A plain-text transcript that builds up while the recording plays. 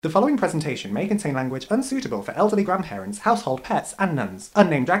The following presentation may contain language unsuitable for elderly grandparents, household pets, and nuns.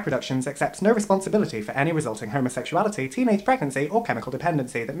 Unnamed Drag Productions accepts no responsibility for any resulting homosexuality, teenage pregnancy, or chemical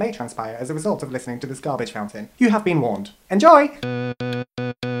dependency that may transpire as a result of listening to this garbage fountain. You have been warned. Enjoy!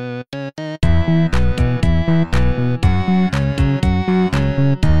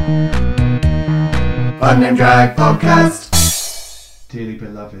 Unnamed Drag Podcast. Dearly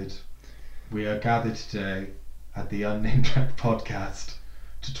beloved, we are gathered today at the Unnamed Drag Podcast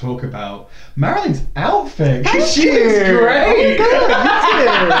to talk about Marilyn's outfit. She looks great.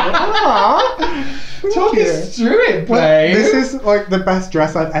 Talk us through it, babe. This is like the best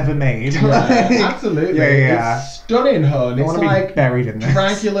dress I've ever made. Yeah, absolutely. Yeah. It's stunning, hun. It's like be buried in this.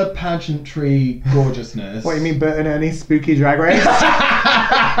 Dracula pageantry gorgeousness. What, you mean Bert and Ernie's spooky drag race?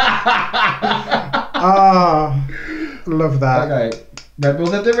 Love that. Okay, Red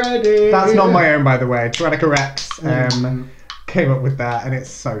Bulls at the ready. That's not my own, by the way. Tyrannica Rex came up with that, and it's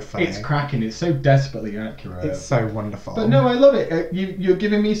so funny. It's cracking. It's so desperately accurate. It's so wonderful. But no, I love it. You're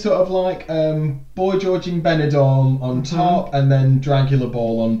giving me sort of like Boy George in Benidorm on top and then Dracula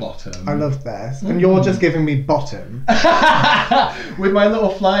Ball on bottom. I love this. And you're just giving me bottom. With my little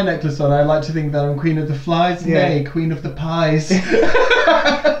fly necklace on, I like to think that I'm queen of the flies. Yeah. Nay, queen of the pies.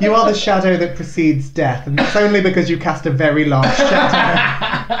 You are the shadow that precedes death, and that's only because you cast a very large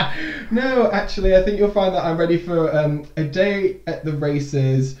shadow. No, actually, I think you'll find that I'm ready for a day at the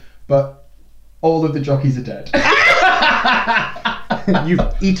races, but all of the jockeys are dead. You've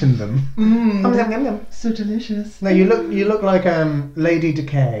eaten them. Yum, yum, yum. So delicious. No, you look like Lady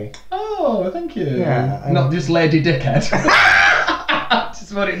Decay. Oh, thank you. Yeah, Not just Lady Dickhead.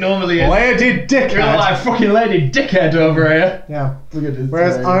 Just what it normally is. Lady Dickhead. You're like fucking Lady Dickhead over here. Yeah. Look at this.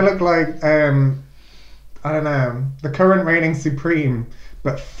 Whereas I look like I don't know, the current reigning supreme,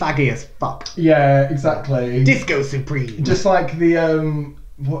 but faggy as fuck. Yeah, exactly. Disco Supreme. Just like the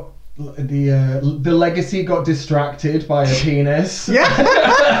the legacy got distracted by a penis.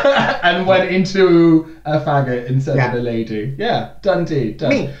 Yeah. And went into a faggot instead Yeah. of a lady. Yeah, done.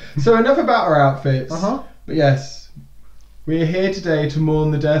 Me. So enough about our outfits. Uh-huh. But yes, we're here today to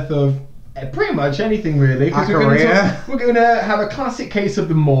mourn the death of pretty much anything really. Because we're going to have a classic case of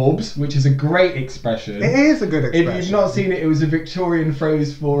the morbs, which is a great expression. It is a good expression. If you've not seen it, it was a Victorian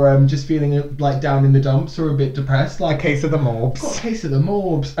phrase for just feeling like down in the dumps or a bit depressed. Like a case of the morbs. got a case of the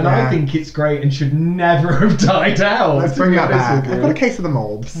morbs, and Yeah. I think it's great and should never have died out. Let's to bring be that honest back. with I've you. got a case of the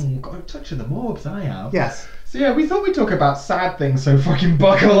morbs. Got a touch of the morbs, I have. Yes. So yeah, we thought we'd talk about sad things, so fucking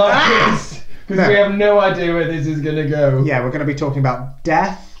buckle up, kids, because No. we have no idea where this is gonna go. Yeah, we're going to be talking about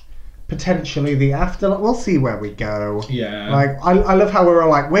death, potentially the afterlife. We'll see where we go. Yeah. Like, I love how we were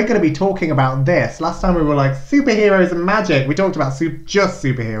like, we're going to be talking about this. Last time we were like, superheroes and magic. We talked about just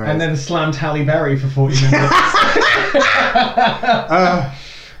superheroes. And then slammed Halle Berry for 40 minutes.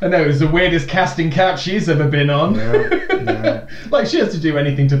 I know, it was the weirdest casting couch she's ever been on. Yeah. Like, she has to do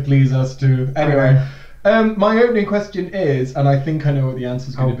anything to please us too. Anyway, my opening question is, and I think I know what the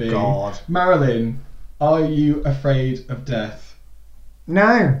answer's going to be. God. Marilyn, are you afraid of death?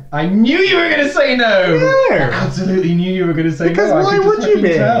 No. I knew you were going to say no! No. I absolutely knew you were going to say Because no. I why could would just you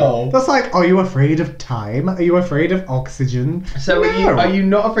fucking be? tell. That's like, are you afraid of time? Are you afraid of oxygen? So No. are you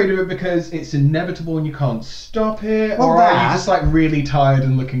not afraid of it because it's inevitable and you can't stop it? Well, or are that- you just like really tired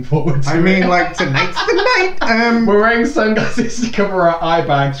and looking forward to it? I mean, like, tonight's the night. We're wearing sunglasses to cover our eye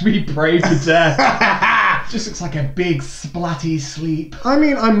bags. We pray to death. Just looks like a big splatty sleep. I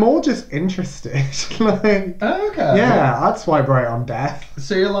mean, I'm more just interested. Like, Okay. yeah, I'd swipe right on death.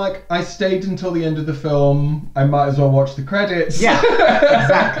 So you're like, I stayed until the end of the film. I might as well watch the credits. Yeah,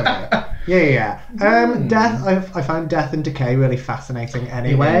 exactly. Yeah. Death, I find death and decay really fascinating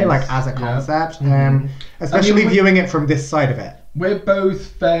anyway, It is. like as a Yeah. concept. Mhm. Especially I mean, viewing it from this side of it. We're both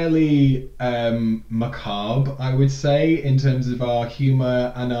fairly macabre, I would say, in terms of our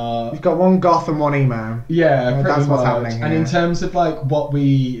humour and our... You've got one goth and one emo. Yeah, pretty that's what's much. happening And here. in terms of like what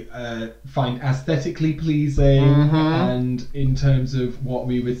we find aesthetically pleasing, and in terms of what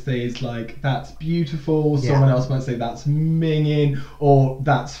we would say is like that's beautiful, Yeah. someone else might say that's minging, or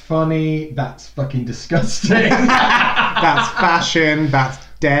that's funny, that's fucking disgusting. That's fashion, that's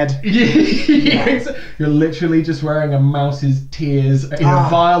dead. You're literally just wearing a mouse's tears in a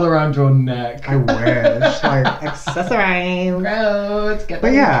vial around your neck. I wish. Like, accessorize. Gross, get But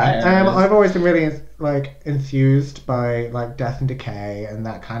those yeah, hairs. I've always been really like enthused by like death and decay and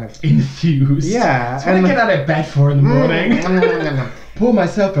that kind of. Enthused. Yeah, That's what I and- get out of bed for in the morning. Pour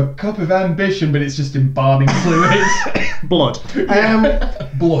myself a cup of ambition, but it's just embalming fluid. Blood.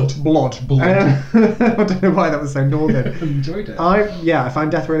 Blood. I don't know why that was so northern. I enjoyed it. I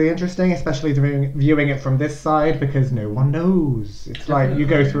find death really interesting, especially viewing it from this side, because no one knows. It's like you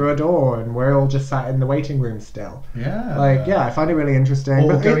go through a door and we're all just sat in the waiting room still. Yeah. Like, yeah, I find it really interesting.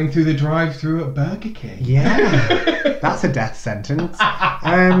 Or but going through the drive-through at Burger King. Yeah, that's a death sentence.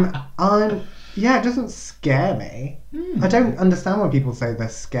 It doesn't scare me. I don't understand when people say they're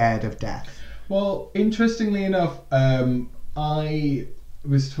scared of death. Well, interestingly enough, I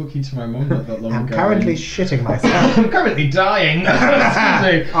was talking to my mum not that long I'm ago. currently shitting myself. I'm currently dying.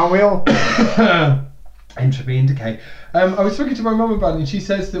 Excuse me. Are we all? Entropy and decay. I was talking to my mum about it, and she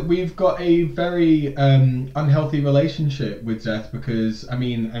says that we've got a very unhealthy relationship with death because, I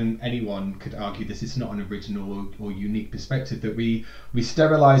mean, and anyone could argue this, it's not an original or unique perspective, that we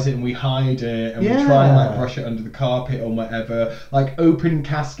sterilise it and we hide it and we try and like brush it under the carpet or whatever. Like, open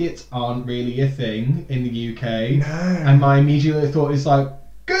caskets aren't really a thing in the UK. No. And my immediate thought is like,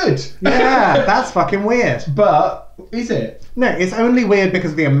 good. Yeah, that's fucking weird. But is it? No, it's only weird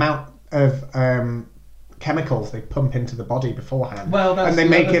because of the amount of chemicals they pump into the body beforehand. Well, that's and they the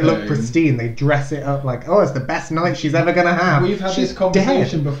make other it look thing. pristine. They dress it up like, oh, it's the best night she's ever gonna have. We've had She's this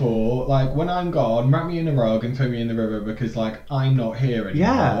conversation dead. before. Like, when I'm gone, wrap me in a rug and throw me in the river because, like, I'm not here anymore.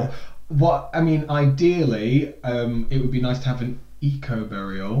 Yeah. What I mean, ideally, it would be nice to have an eco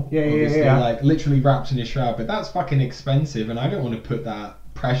burial. Yeah, obviously, yeah. like literally wrapped in a shroud, but that's fucking expensive, and I don't want to put that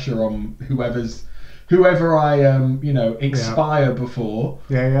pressure on whoever I expire before.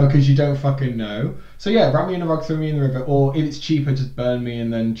 Yeah. Because you don't fucking know. So yeah, wrap me in a rug, throw me in the river, or if it's cheaper, just burn me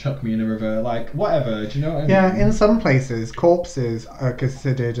and then chuck me in a river. Like, whatever. Do you know what I mean? Yeah, in some places, corpses are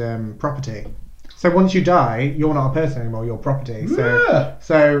considered property. So once you die, you're not a person anymore, you're property. Yeah.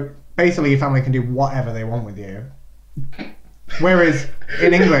 So basically your family can do whatever they want with you. Whereas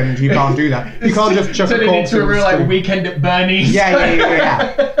in England, you can't do that. You can't just chuck a turn it corpse into a in the real like street. weekend at Bernie's.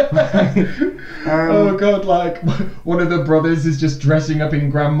 Yeah. Oh god, like one of the brothers is just dressing up in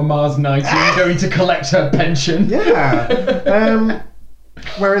grandmama's nightie and going to collect her pension. Yeah.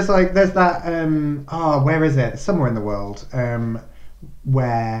 Whereas like there's that where is it? Somewhere in the world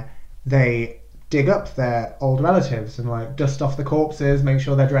where they dig up their old relatives and like dust off the corpses, make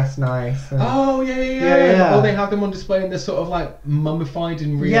sure they're dressed nice. And... Oh yeah. Or they have them on display and they're sort of like mummified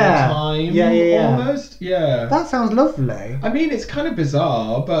in real time. Yeah. Almost. Yeah. That sounds lovely. I mean, it's kind of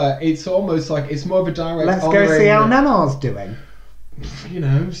bizarre, but it's almost like it's more of a direct. Let's go see how Nana's doing. You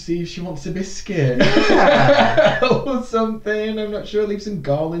know, see if she wants a biscuit. Yeah. Or something. I'm not sure. Leave some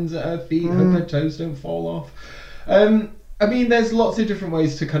garlands at her feet. Hope her toes don't fall off. I mean, there's lots of different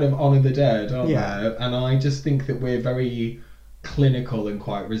ways to kind of honour the dead, aren't there? And I just think that we're very clinical and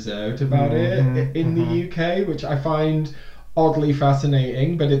quite reserved about it in the UK, which I find oddly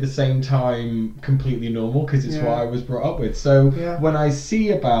fascinating, but at the same time completely normal because it's what I was brought up with. So when I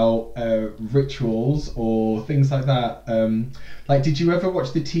see about rituals or things like that, like, did you ever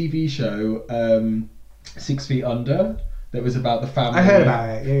watch the TV show 6 Feet Under? That was about the family. I heard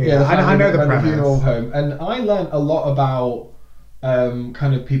about it. Yeah. I know the premise. Funeral home, and I learned a lot about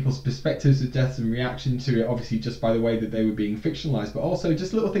kind of people's perspectives of death and reaction to it. Obviously, just by the way that they were being fictionalized, but also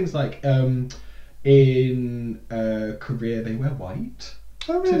just little things like in Korea they wear white.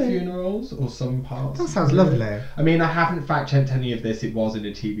 Oh, really? To funerals or some parts. That sounds lovely. I mean, I haven't fact-checked any of this. It was in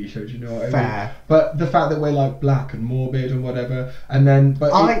a TV show, do you know what I mean? Fair. But the fact that we're like black and morbid and whatever, and then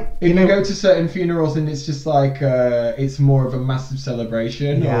if you go to certain funerals and it's just like it's more of a massive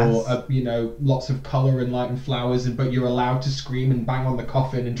celebration or lots of colour and light and flowers, but you're allowed to scream and bang on the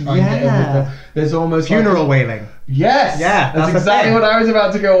coffin and try and get everything. There's almost funeral wailing. Yes, yeah, that's exactly what I was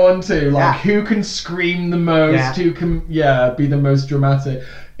about to go on to. Like, who can scream the most? Who can, be the most dramatic?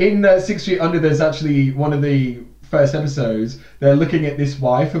 In 6 Feet Under, there's actually one of the first episodes. They're looking at this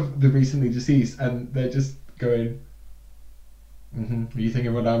wife of the recently deceased, and they're just going, "Are you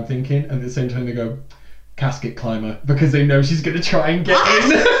thinking what I'm thinking?" And at the same time, they go, "Casket climber," because they know she's gonna try and get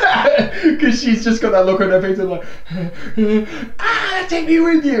in, because she's just got that look on her face and like, take me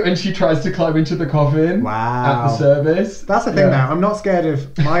with you, and she tries to climb into the coffin. Wow. At the service. That's the thing now. I'm not scared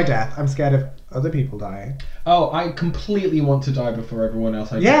of my death. I'm scared of other people dying. Oh, I completely want to die before everyone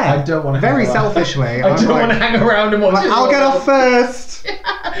else. I don't want to. Very selfishly. I don't want to hang around and watch it. I'll get off first.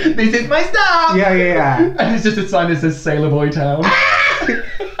 This is my stop. Yeah. And it's just a sign that says Sailor Boy Town.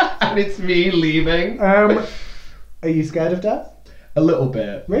 And it's me leaving. Are you scared of death? A little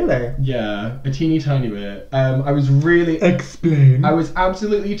bit. Really? Yeah, a teeny tiny bit. I was really... Explain. I was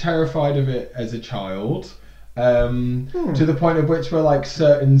absolutely terrified of it as a child. To the point of which where like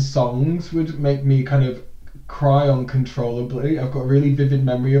certain songs would make me kind of cry uncontrollably. I've got a really vivid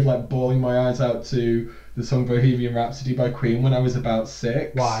memory of like bawling my eyes out to the song Bohemian Rhapsody by Queen when I was about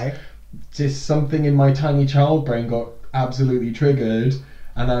 6. Why? Just something in my tiny child brain got absolutely triggered,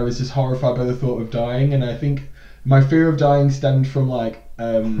 and I was just horrified by the thought of dying. And I think my fear of dying stemmed from like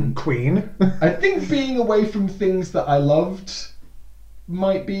Queen. I think being away from things that I loved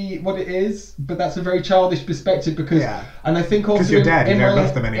might be what it is, but that's a very childish perspective because, and I think also you're dead, you don't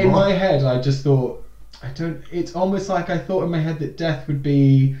love them anymore. In my head, I just thought, it's almost like I thought in my head that death would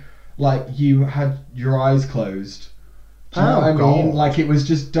be like you had your eyes closed. Do you know what I mean? Like it was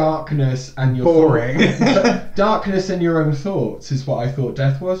just darkness and your boring. Darkness and your own thoughts is what I thought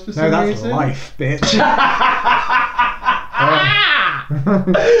death was for some reason. No, that's life, bitch.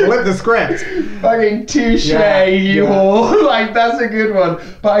 Flip the script. Fucking touche, you all. Like, that's a good one.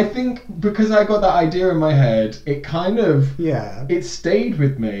 But I think because I got that idea in my head, it kind of... it stayed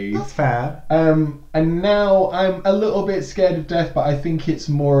with me. That's fair. And now I'm a little bit scared of death, but I think it's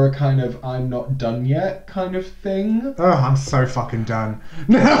more a kind of I'm not done yet kind of thing. Oh, I'm so fucking done.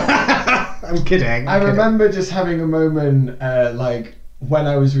 I'm kidding. I remember just having a moment, like... when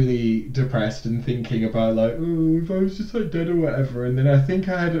I was really depressed and thinking about like, oh, if I was just like dead or whatever, and then I think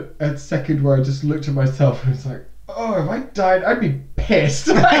I had a second where I just looked at myself and was like, oh, if I died, I'd be pissed.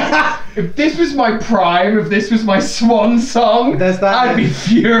 Like, if this was my prime, if this was my swan song, I'd be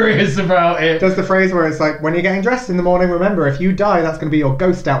furious about it. There's the phrase where it's like, when you're getting dressed in the morning, remember, if you die, that's going to be your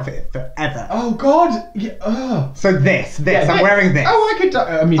ghost outfit forever. Oh, God. Yeah. So I'm wearing this. Oh, I could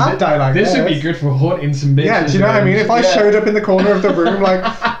die. I mean, I'd die like this would be good for haunting some bitches. Yeah, do you know what I mean? If I showed up in the corner of the room like,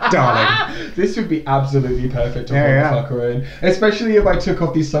 darling. This would be absolutely perfect to fuck her in. Especially if I took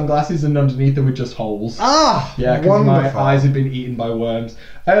off these sunglasses and underneath there were just holes. Ah, yeah, because my eyes had been eaten by worms.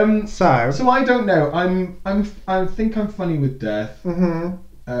 So I don't know. I think I'm funny with death. In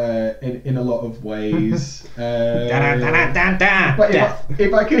a lot of ways. But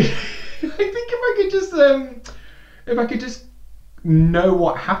if I could, if I could just know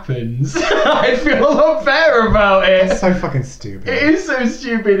what happens, I'd feel a lot better about it. It's so fucking stupid. It is so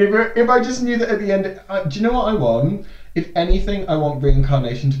stupid. If I just knew that at the end, do you know what I want? If anything, I want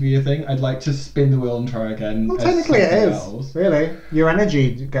reincarnation to be a thing. I'd like to spin the wheel and try again. Well, technically it is. Really, your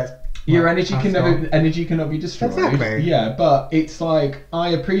energy gets. Your energy cannot be destroyed. Exactly. Yeah, but it's like I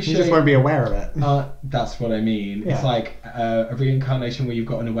appreciate. You just won't be aware of it. That's what I mean. Yeah. It's like a reincarnation where you've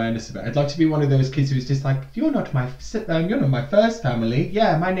got an awareness of it. I'd like to be one of those kids who's just like, you're not my first family.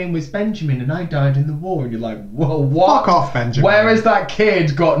 Yeah, my name was Benjamin and I died in the war. And you're like, whoa, what? Fuck off, Benjamin. Where has that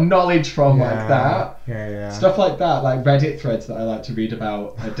kid got knowledge from like that? Yeah. Stuff like that, like Reddit threads that I like to read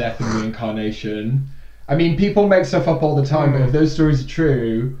about death and reincarnation. I mean, people make stuff up all the time, but if those stories are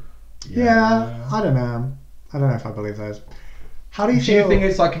true. Yeah, I don't know. I don't know if I believe those. How do you feel? Do you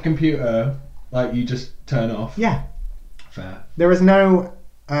think it's like a computer, like you just turn off? Yeah. Fair. There is no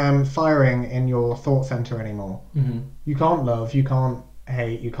firing in your thought center anymore. You can't love, you can't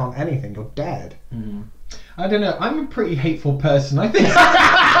hate, you can't anything. You're dead. I don't know. I'm a pretty hateful person. I think.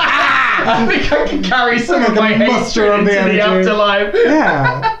 I think I can carry some of my hatred into the afterlife.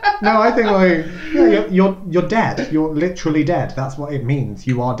 Yeah. No, I think you're dead. You're literally dead. That's what it means.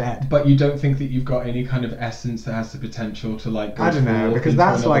 You are dead. But you don't think that you've got any kind of essence that has the potential to like go I don't know, because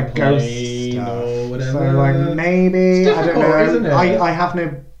that's like ghost stuff. Or whatever. So like maybe it's difficult, I don't know. Isn't it? I have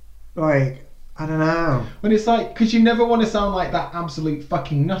no like I don't know. When it's like because you never want to sound like that absolute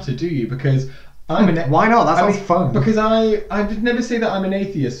fucking nutter, do you? Because why not? That sounds fun. Because I would never say that I'm an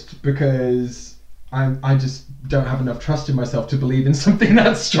atheist because I just don't have enough trust in myself to believe in something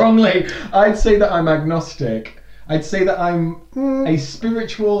that strongly. I'd say that I'm agnostic. I'd say that I'm a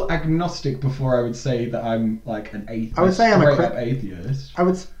spiritual agnostic before I would say that I'm like an atheist. I would say I'm a atheist.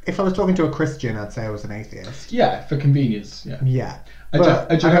 If I was talking to a Christian, I'd say I was an atheist. Yeah, for convenience. Yeah. Yeah.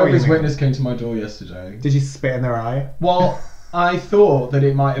 A Jehovah's Witness came to my door yesterday. Did you spit in their eye? Well, I thought that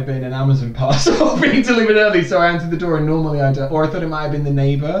it might have been an Amazon parcel being delivered early, so I answered the door, and normally I don't. Or I thought it might have been the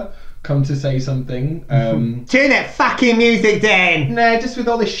neighbour come to say something. Turn that fucking music down! Nah, just with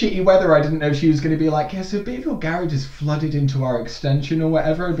all this shitty weather, I didn't know she was going to be like, yeah, so a bit of your garage is flooded into our extension or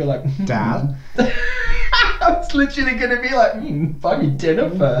whatever. I'd be like, Dad? I was literally going to be like, buy me dinner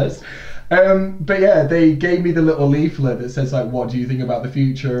first. But yeah, they gave me the little leaflet that says like, what do you think about the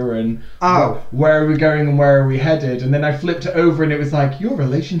future and where are we going and where are we headed? And then I flipped it over and it was like, your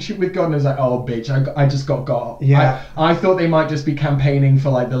relationship with God. And I was like, oh bitch, I just got got. Yeah. I thought they might just be campaigning for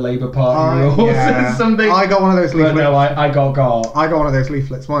like the Labour Party or something. I got one of those leaflets. But no, I got got. I got one of those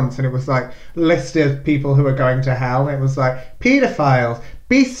leaflets once and it was like listed people who are going to hell. And it was like paedophiles,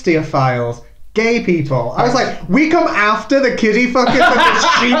 bestiophiles, gay people. I was like, we come after the kiddie fuckers and the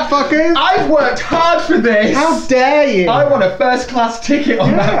sheep fuckers? I've worked hard for this. How dare you? I want a first class ticket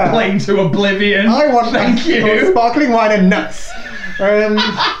on that plane to oblivion. I want Thank you. sparkling wine and nuts.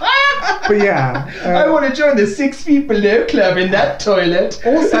 But yeah. I want to join the 6 feet below club in that toilet.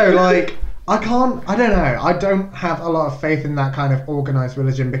 Also, like, I don't know. I don't have a lot of faith in that kind of organised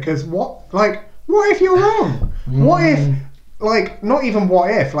religion because what if you're wrong? What if, like, not even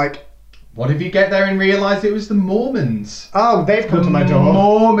what if, like... What if you get there and realise it was the Mormons? Oh, they've come to my door. The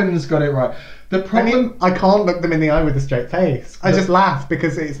Mormons got it right. The problem... I can't look them in the eye with a straight face. I just laugh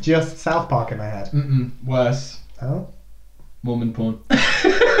because it's just South Park in my head. Worse. Oh? Mormon porn.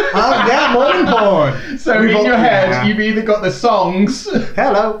 Oh, yeah, Mormon porn. So in your head, you've either got the songs...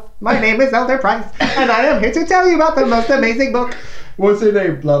 Hello, my name is Elder Price, and I am here to tell you about the most amazing book. What's her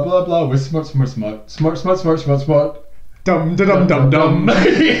name? Blah, blah, blah. With smart, smart, smart. Smart, smart, smart, smart, smart. Dum, dum, dum, dum.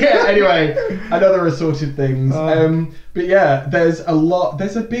 Yeah, anyway, another assorted things. But yeah, there's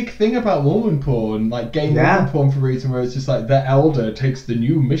a big thing about Mormon porn, like gay Mormon porn for a reason where it's just like the elder takes the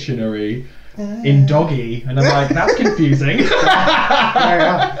new missionary in doggy, and I'm like, that's confusing.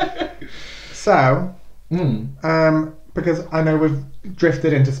 Yeah. So, because I know we've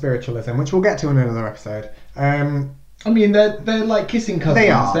drifted into spiritualism, which we'll get to in another episode. I mean, they're like kissing cousins. They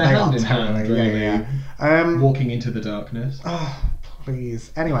are. They're hand in totally, hand, really. Yeah. Walking into the darkness. Oh,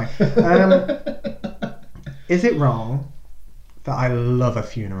 please. Anyway, is it wrong that I love a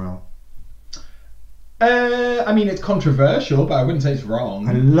funeral? I mean, it's controversial, but I wouldn't say it's wrong.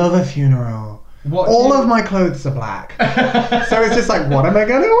 I love a funeral. All of my clothes are black. So it's just like, what am I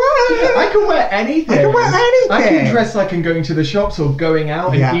going to wear? I can wear anything. I can wear anything. I can dress like I'm going to the shops or going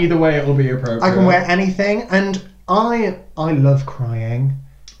out, and either way it will be appropriate. I can wear anything, and I love crying.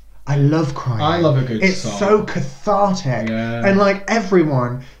 I love crying. I love a good It's song. so cathartic. Yeah. And like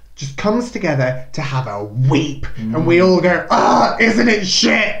everyone just comes together to have a weep. And we all go, isn't it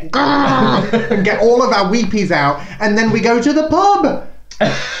shit? And get all of our weepies out. And then we go to the pub.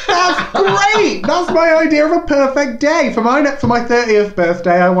 That's great. That's my idea of a perfect day. For my 30th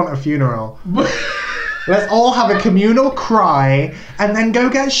birthday, I want a funeral. Let's all have a communal cry and then go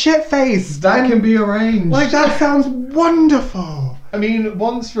get shit-faced. That can be arranged. Like, that sounds wonderful. I mean,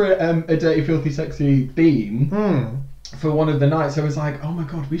 once for a dirty, filthy, sexy theme, for one of the nights, I was like, oh my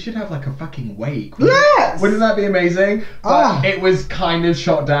god, we should have like a fucking wake. Yes! Wouldn't that be amazing? But it was kind of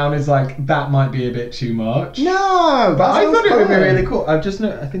shot down as like, that might be a bit too much. No, but I thought it would be really cool. I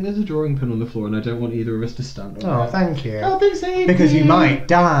think there's a drawing pin on the floor and I don't want either of us to stand on it. Oh, thank you. Oh, thanks, Amy. Because you might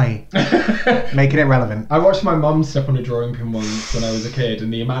die. Making it relevant. I watched my mum step on a drawing pin once when I was a kid,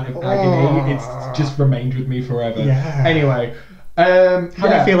 and the amount of agony, it's just remained with me forever. Yeah. Anyway. How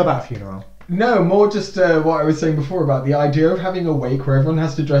do you feel about a funeral? No, more just what I was saying before about the idea of having a wake where everyone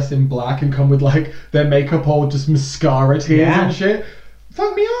has to dress in black and come with like their makeup all just mascara tears and shit.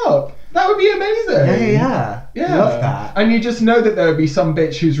 Fuck me up. That would be amazing. Yeah. Love that. And you just know that there would be some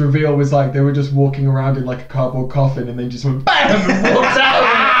bitch whose reveal was like they were just walking around in like a cardboard coffin and then just went BAM and walked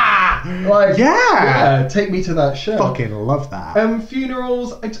out. Like, yeah, take me to that show. Fucking love that.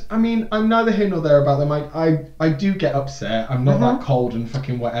 Funerals, I mean, I'm neither here nor there about them. I do get upset. I'm not that cold and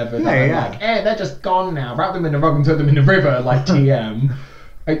fucking whatever. Like, they're just gone now. Wrap them in a rug and throw them in the river, like TM.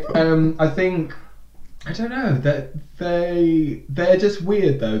 I think, I don't know, that they're just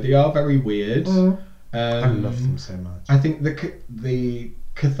weird though. They are very weird. I love them so much. I think the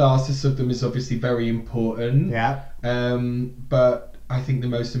catharsis of them is obviously very important. Yeah. But I think the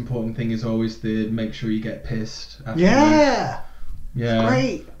most important thing is always the make sure you get pissed afterwards. Yeah. Yeah.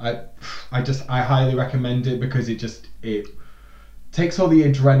 Great. I highly recommend it because it takes all the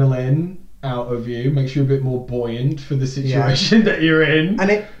adrenaline out of you, makes you a bit more buoyant for the situation that you're in. And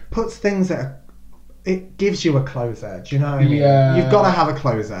it puts things that it gives you a closer. Do you know what I mean? Yeah. You've got to have a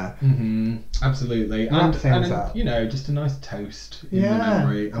closer. Absolutely. Wrap things up. You know, just a nice toast in the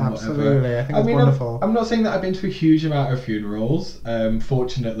memory and absolutely. whatever. I think it's wonderful. I'm not saying that I've been to a huge amount of funerals.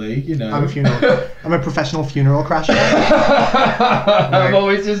 Fortunately, you know. I'm a professional funeral crasher. I'm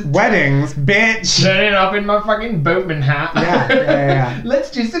always just weddings, bitch. Turning up in my fucking boatman hat. Yeah.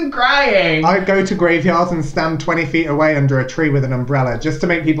 Let's do some crying. I go to graveyards and stand 20 feet away under a tree with an umbrella just to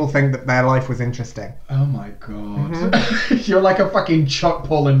make people think that their life was interesting. Oh my god. You're like a fucking Chuck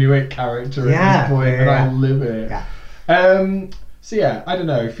Palahniuk character at this point, and I live it. Yeah. So yeah, I don't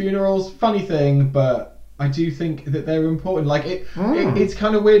know. Funerals, funny thing, but I do think that they're important. Like it's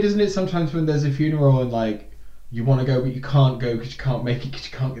kind of weird, isn't it? Sometimes when there's a funeral and like you want to go but you can't go because you can't make it because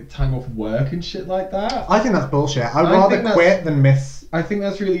you can't get time off work and shit like that. I think that's bullshit. I'd rather quit than miss. I think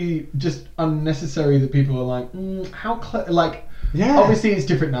that's really just unnecessary that people are like, how like. Yeah. Obviously, it's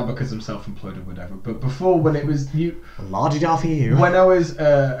different now because I'm self-employed or whatever. But before, when it was La-di-da for you. when I was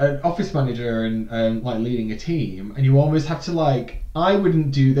an office manager and like leading a team, and you almost have to like, I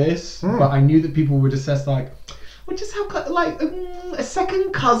wouldn't do this, but I knew that people would assess like, well, just have like a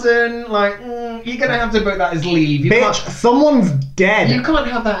second cousin, like you're gonna have to book that as leave. You Bitch, someone's dead. You can't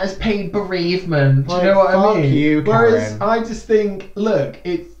have that as paid bereavement. Do you Like, know what I fuck mean? you, Whereas Karen. I just think, look,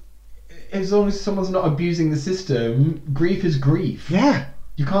 as long as someone's not abusing the system, grief is grief. Yeah.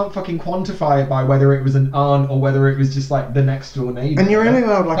 You can't fucking quantify it by whether it was an aunt or whether it was just like the next door neighbour. And you're only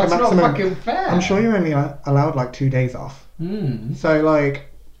allowed like That's a maximum. not fucking fair. I'm sure you're only allowed like 2 days off. So like,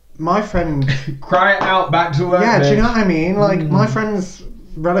 my friend. Cry it out back to work. Yeah, do you know bitch. what I mean? Like, my friend's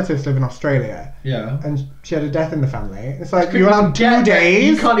relatives live in Australia, Yeah. and she had a death in the family. It's like, Couldn't you're even allowed 2 get there.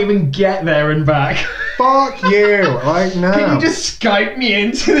 You days? can't even get there and back. Fuck you! Like, no. Can you just Skype me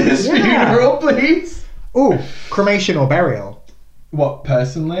into this Yeah. funeral, please? Ooh, cremation or burial? What,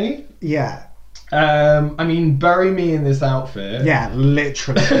 personally? Yeah. I mean, bury me in this outfit. Yeah,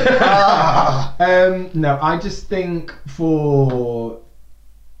 literally. Ah. No, I just think for...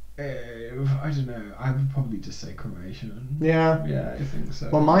 I don't know. I would probably just say cremation. Yeah. Yeah, I think so.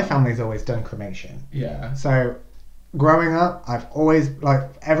 Well, my family's always done cremation. Yeah. So, growing up, I've always, like,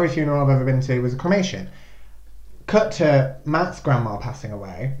 every funeral I've ever been to was a cremation. Cut to Matt's grandma passing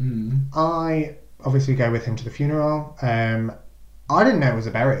away. I obviously go with him to the funeral. I didn't know it was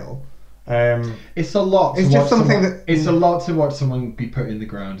a burial. It's a lot. It's to just watch something someone, that- It's a lot to watch someone be put in the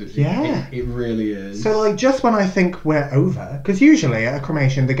ground. Yeah. It really is. So, like, just when I think we're over, because usually at a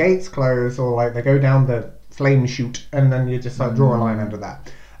cremation, the gates close or, like, they go down the flame chute and then you just, like, draw a line under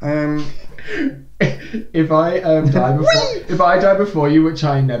that. If I die before you, which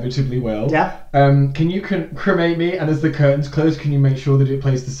I inevitably will. Yeah. Can you cremate me? And as the curtains close, can you make sure that it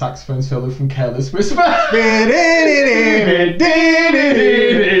plays the saxophone solo from Careless Whisper? I'm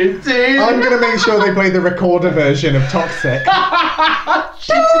gonna make sure they play the recorder version of Toxic.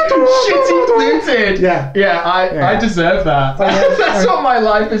 Shitty fluted. Yeah. Yeah, I deserve that. yeah. That's what my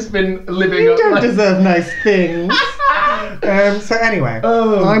life has been living You up. don't like. deserve nice things. So anyway,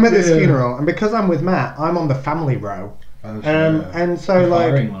 Oh, I'm at this dear. funeral, and because I'm with Matt, I'm on the family row. Oh, sure. And so, The like,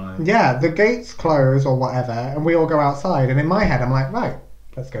 firing line. yeah, the gates close or whatever, and we all go outside. And in my head, I'm like, right,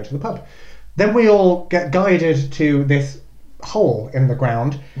 let's go to the pub. Then we all get guided to this hole in the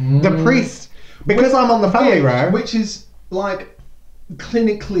ground. The priest, because I'm on the family row, which is like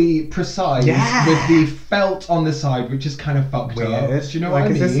clinically precise Yeah. with the felt on the side, which is kind of fucked Weird. up. Do you know Like,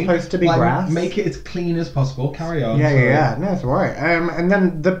 what I is mean? this supposed to be like, grass? Make it as clean as possible. Carry on. yeah, sorry. yeah, no, it's alright. And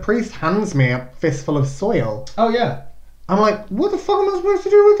then the priest hands me a fistful of soil. Oh yeah. I'm like, what the fuck am I supposed to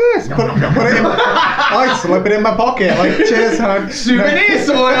do with this? Put it in, I slip it in my pocket, like, cheers, hon. Souvenir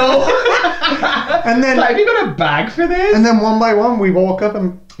soil. And then, Like, have you got a bag for this? and then one by one, we walk up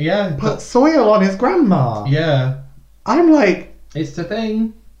and yeah. put soil on his grandma. Yeah. I'm like, It's the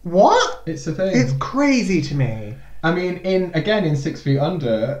thing. what? It's the thing. It's crazy to me. I mean, in 6 Feet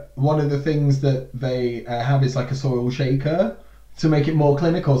Under, one of the things that they have is like a soil shaker to make it more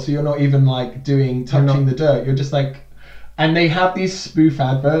clinical. So you're not even like touching the dirt. You're just like, and they have these spoof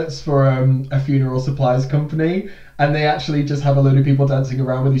adverts for a funeral supplies company, and they actually just have a load of people dancing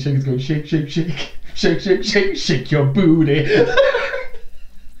around with these shakers going shake, shake, shake, shake, shake, shake, shake your booty.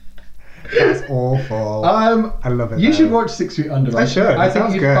 That's awful. I love it. You though. should watch 6 Feet Under. I should. I It think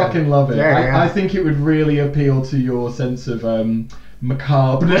sounds you'd good. fucking love it. Yeah. I think it would really appeal to your sense of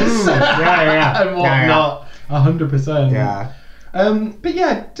macabreness yeah. and whatnot. 100%. Yeah. But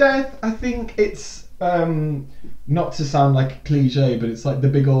yeah, death. I think it's not to sound like a cliche, but it's like the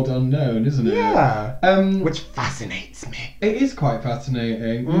big old unknown, isn't it? Yeah. Um, Which fascinates me. it is quite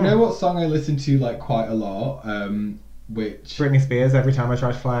fascinating. You know what song I listen to like quite a lot? Which Britney Spears, every time I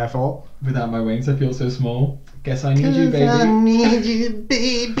try to fly, I fall. Without My Wings, I Feel So Small. Guess I Need You, Baby. I need you,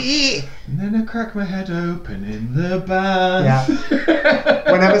 baby. And then I crack my head open in the bath.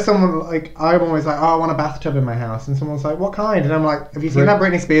 Yeah. Whenever someone, like, I'm always like, oh, I want a bathtub in my house. And someone's like, what kind? And I'm like, have you seen that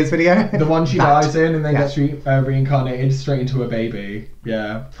Britney Spears video? The one she That. dies in and then Yeah. gets reincarnated straight into a baby.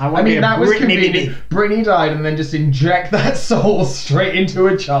 Yeah. I want I to be mean, a that was Britney convenient. baby. Britney died and then just inject that soul straight into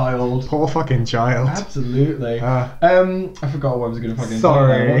a child. Poor fucking child. Absolutely. I forgot what I was going to fucking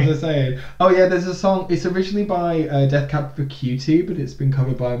Sorry. say. What was I saying? Oh yeah, there's a song. It's originally by Death Cab for Cutie, but it's been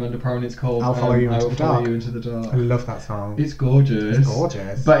covered by Amanda Power and it's called I'll Follow You I Into Will the Follow Dark. You Into the Dark. I love that song. It's gorgeous. It's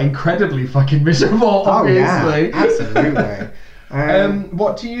gorgeous. But incredibly fucking miserable, Oh, obviously. yeah. Absolutely.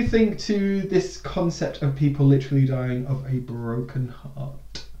 What do you think to this concept of people literally dying of a broken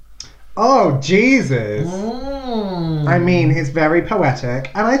heart? Oh, Jesus. Mm. I mean, it's very poetic,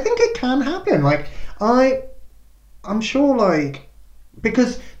 and I think it can happen. Like, I'm sure, like,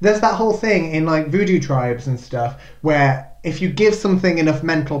 because there's that whole thing in, like, voodoo tribes and stuff where if you give something enough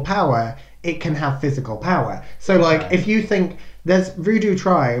mental power, it can have physical power. So, like, Right. if you think there's voodoo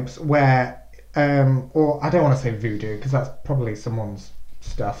tribes where, or I don't want to say voodoo because that's probably someone's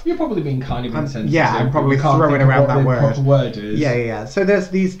stuff. You're probably being kind of insensitive. yeah, I'm but probably we can't throwing think of around what that the word. proper word is. Yeah. So there's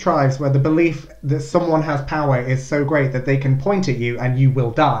these tribes where the belief that someone has power is so great that they can point at you and you will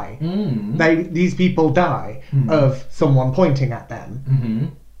die. These people die of someone pointing at them Mm-hmm.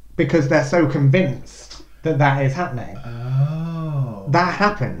 because they're so convinced that that is happening. Oh. That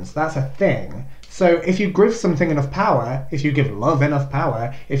happens. That's a thing. So if you give something enough power, if you give love enough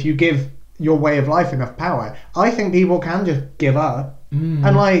power, if you give your way of life enough power, I think people can just give up.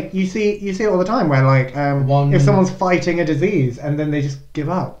 And like you see it all the time where like if someone's fighting a disease and then they just give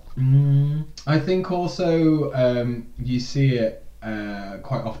up. I think also you see it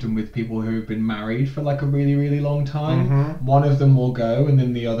quite often with people who have been married for like a really, really long time. One of them will go and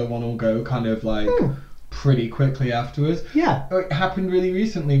then the other one will go kind of like pretty quickly afterwards. Yeah. It happened really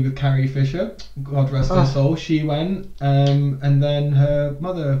recently with Carrie Fisher, God rest her soul. She went and then her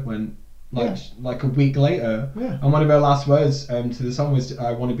mother went like a week later. Yeah. And one of her last words to the song was,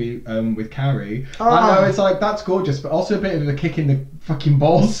 I want to be with Carrie. I know, it's like, that's gorgeous, but also a bit of a kick in the fucking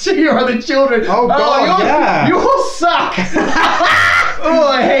balls to your other children. Oh, God, yeah. You all suck! Oh,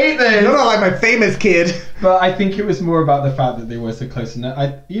 I hate this! You're not like my famous kid. But I think it was more about the fact that they were so close, and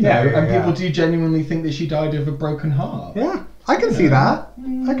people do genuinely think that she died of a broken heart. Yeah, I can see that.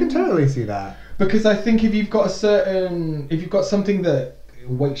 I can totally see that. Because I think if you've got something that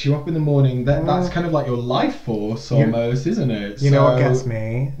wakes you up in the morning, that's kind of like your life force almost, isn't it? You know what gets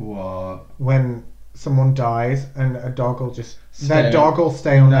me? What? When someone dies and a dog will just Stay. their dog will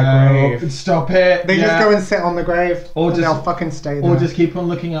stay on their grave. Stop it. They just go and sit on the grave, Or and just- they'll fucking stay there. Or just keep on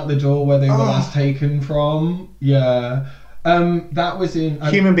looking out the door where they were last taken from. Yeah. That was in...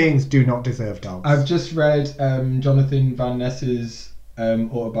 Human beings do not deserve dogs. I've just read Jonathan Van Ness's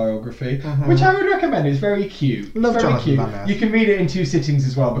autobiography, which I would recommend. It's very cute. Love very Jonathan cute. Van Ness. You can read it in 2 sittings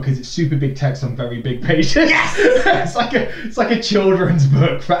as well because it's super big text on very big pages. Yes! it's like a children's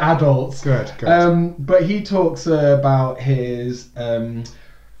book for adults. Good. But he talks about his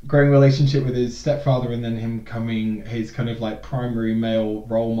growing relationship with his stepfather and then him coming his kind of like primary male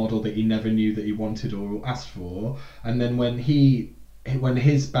role model that he never knew that he wanted or asked for. And then when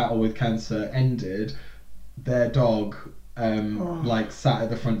his battle with cancer ended, their dog like sat at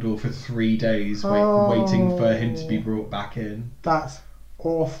the front door for 3 days waiting for him to be brought back in. That's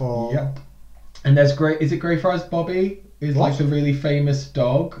awful. Yep. And there's is it Greyfriars Bobby? Is like the really famous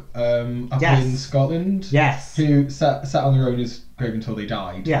dog up in Scotland. Yes. Who sat on their owner's grave until they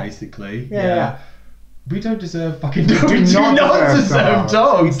died, basically. Yeah. We don't deserve fucking dogs. We do not deserve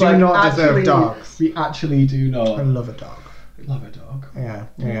dogs. We do not deserve dogs. We actually do I not. love a dog. Love a dog.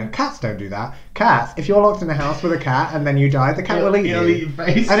 Yeah. Cats don't do that. Cats, if you're locked in a house with a cat and then you die, the cat will eat It'll you. eat your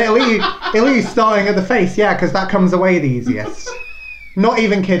face. And it'll eat you starting at the face, because that comes away the easiest. Not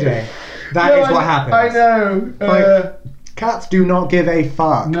even kidding. That is what happens. I know. Like, cats do not give a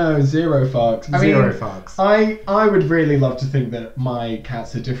fuck. No, zero fucks. Zero fucks. I would really love to think that my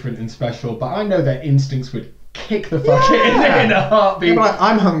cats are different and special, but I know their instincts would kick the fuck in a heartbeat. You're like,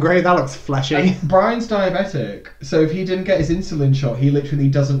 I'm hungry, that looks fleshy. Brian's diabetic, so if he didn't get his insulin shot, he literally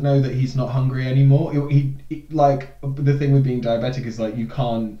doesn't know that he's not hungry anymore. He like, the thing with being diabetic is like you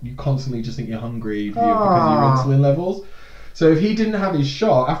constantly just think you're hungry because of your insulin levels. So if he didn't have his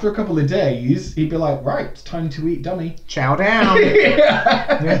shot, after a couple of days, he'd be like, right, it's time to eat, dummy. Chow down.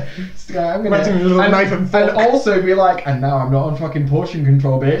 So I'm gonna Imagine a little knife and fork. and also be like, and now I'm not on fucking portion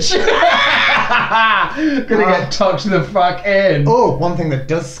control, bitch. Gonna get tucked the fuck in. Oh, one thing that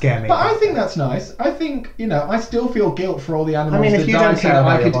does scare me. But I think that's nice. I think, I still feel guilt for all the animals if that you died don't so care that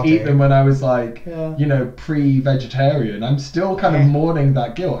about I your could body. eat them when I was like, Yeah. pre-vegetarian. I'm still kind of mourning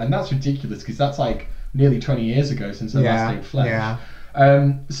that guilt, and that's ridiculous because that's like nearly 20 years ago since I last ate flesh. Yeah.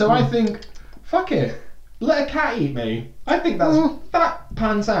 So I think, fuck it. Let a cat eat me. I think that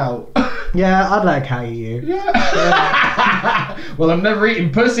pans out. Yeah, I'd let a cat eat you. Yeah. Well, I'm never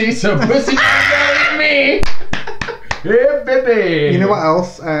eating pussy, so pussy can't eat me. Yeah, baby. You know what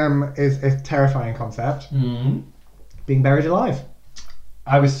else is a terrifying concept? Mm. Being buried alive.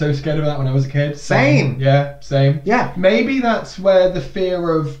 I was so scared of that when I was a kid. Same. Yeah, same. Yeah. Maybe that's where the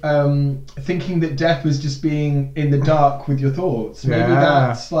fear of thinking that death was just being in the dark with your thoughts. Maybe Yeah.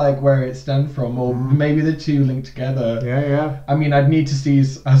 that's like where it stemmed from, or maybe the two linked together. Yeah. I mean, I'd need to see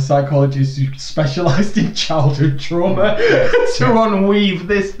a psychologist who specialised in childhood trauma to unweave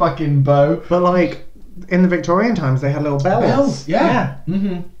this fucking bow. But like, in the Victorian times, they had little bells. Yeah.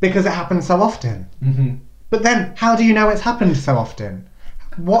 Mm-hmm. Because it happened so often. Mm-hmm. But then, how do you know it's happened so often?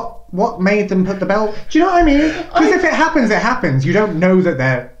 What made them put the bell? Do you know what I mean? Because if it happens, it happens. You don't know that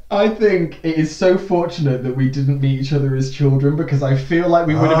they're... I think it is so fortunate that we didn't meet each other as children, because I feel like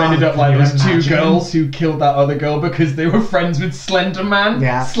we would have ended up like those two girls who killed that other girl because they were friends with Slender Man.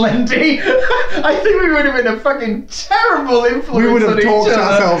 Yeah. Slendy. I think we would have been a fucking terrible influence on each other. We would have talked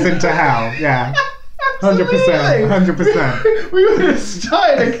ourselves into hell. Yeah. 100%. 100%. We would have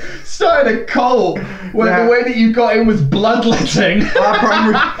started a cult where the way that you got in was bloodletting.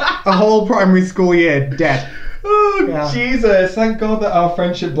 A whole primary school year dead. Oh, Yeah. Jesus. Thank God that our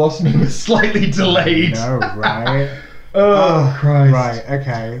friendship blossoming was slightly delayed. No, right? Oh, Christ. Right,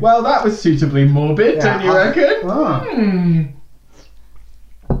 okay. Well, that was suitably morbid, don't you reckon?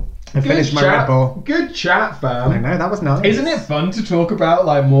 I finished my Red Bull. Good chat, fam. I know, that was nice. Isn't it fun to talk about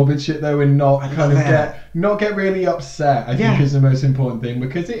like morbid shit though, and not get really upset? I think is the most important thing,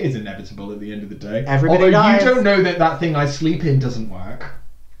 because it is inevitable at the end of the day. Everybody Although dies. you don't know that thing I sleep in doesn't work.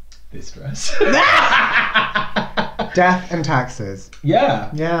 This dress. Death and taxes. Yeah.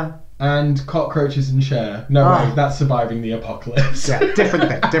 Yeah. And cockroaches and Cher. No, wait, that's surviving the apocalypse. Yeah, different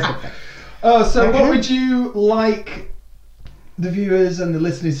thing. Oh, so Okay. what would you like the viewers and the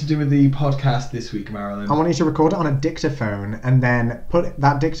listeners to do with the podcast this week, Marilyn? I want you to record it on a dictaphone and then put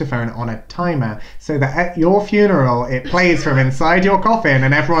that dictaphone on a timer so that at your funeral it plays from inside your coffin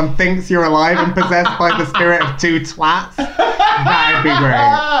and everyone thinks you're alive and possessed by the spirit of two twats. That'd be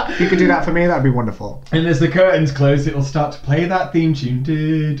great. If you could do that for me, that'd be wonderful. And as the curtains close, it'll start to play that theme tune.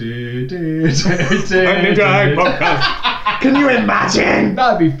 Can you imagine?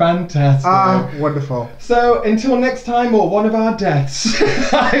 That'd be fantastic. Wonderful. So, until next time, or one of our deaths,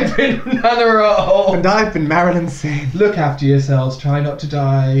 I've been Nana Roll. And I've been Marilyn Singh. Look after yourselves. Try not to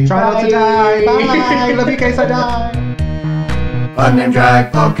die. Try not to die. Bye. Love you in case I die. Unnamed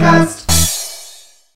Drag Podcast.